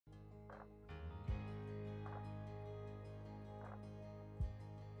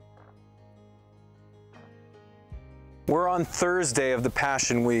We're on Thursday of the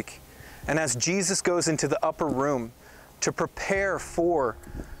Passion Week, and as Jesus goes into the upper room to prepare for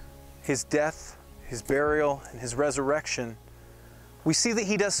his death, his burial, and his resurrection, we see that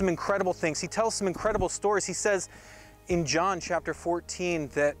he does some incredible things. He tells some incredible stories. He says in John chapter 14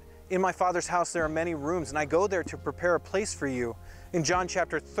 that in my Father's house there are many rooms, and I go there to prepare a place for you. In John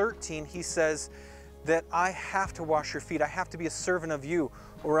chapter 13, he says that I have to wash your feet. I have to be a servant of you,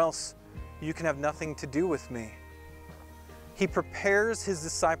 or else you can have nothing to do with me. He prepares his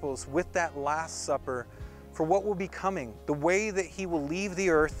disciples with that Last Supper for what will be coming, the way that he will leave the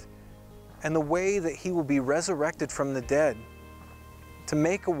earth and the way that he will be resurrected from the dead to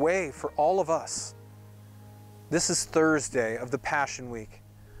make a way for all of us. This is Thursday of the Passion Week.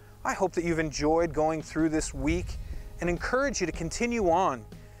 I hope that you've enjoyed going through this week and encourage you to continue on.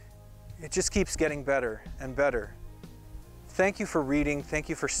 It just keeps getting better and better. Thank you for reading. Thank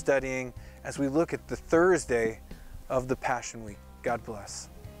you for studying as we look at the Thursday of the Passion Week. God bless.